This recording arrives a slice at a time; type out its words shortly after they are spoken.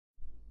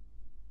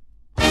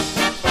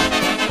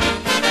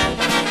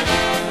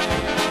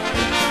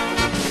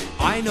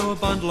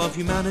bundle of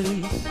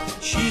humanity.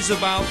 She's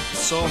about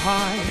so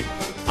high,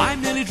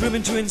 I'm nearly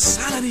driven to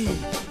insanity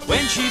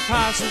when she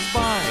passes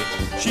by.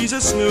 She's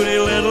a snooty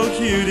little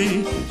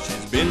cutie,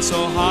 she's been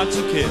so hard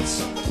to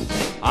kiss.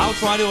 I'll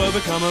try to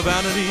overcome her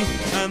vanity,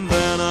 and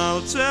then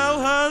I'll tell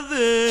her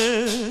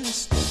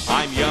this: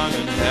 I'm young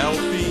and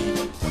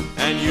healthy,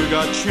 and you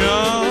got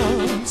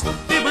charms.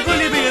 It would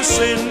really be a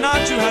sin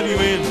not to have you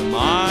in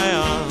my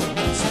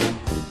arms.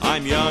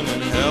 I'm young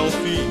and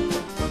healthy,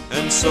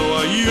 and so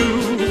are you.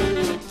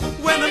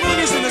 When the moon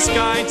is in the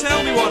sky,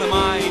 tell me, what am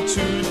I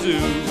to do?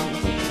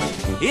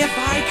 If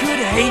I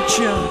could hate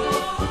you,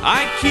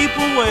 I'd keep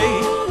away,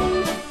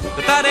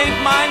 but that ain't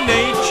my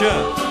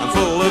nature. I'm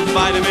full of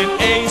vitamin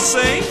A.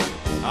 Say,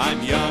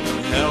 I'm young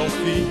and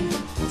healthy,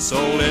 so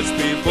let's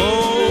be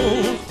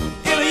bold.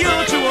 In a year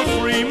or two or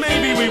three,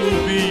 maybe we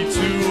will be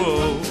too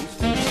old.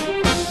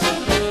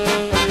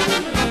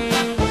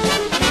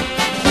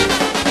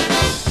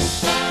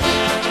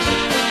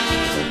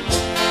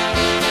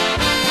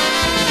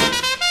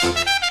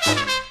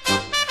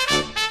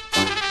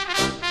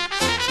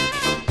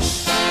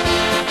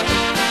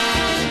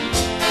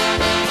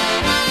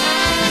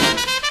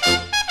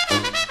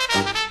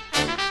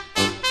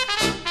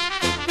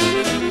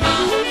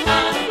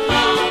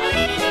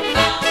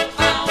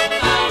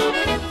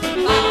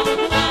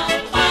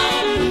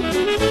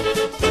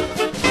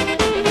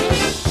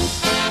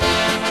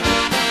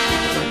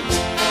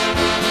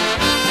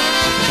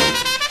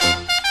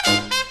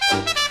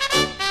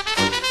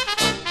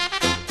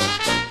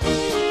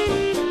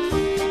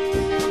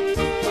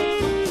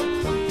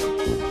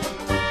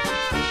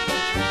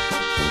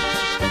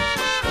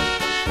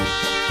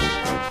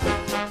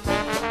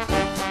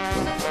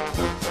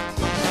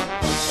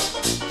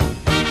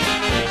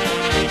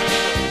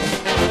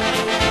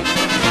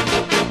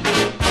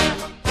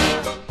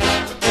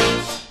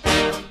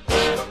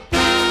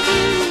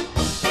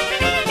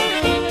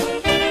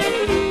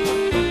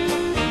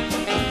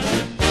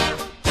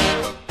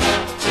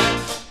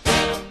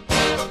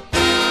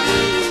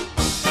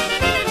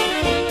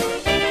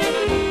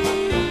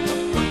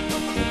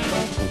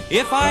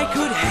 If I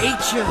could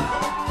hate you,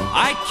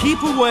 I'd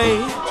keep away,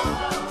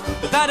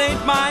 but that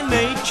ain't my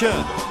nature.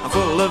 I'm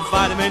full of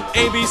vitamin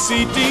A, B,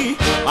 C, D.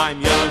 I'm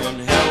young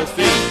and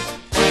healthy,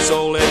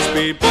 so let's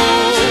be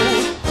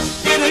bold.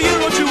 In a year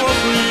or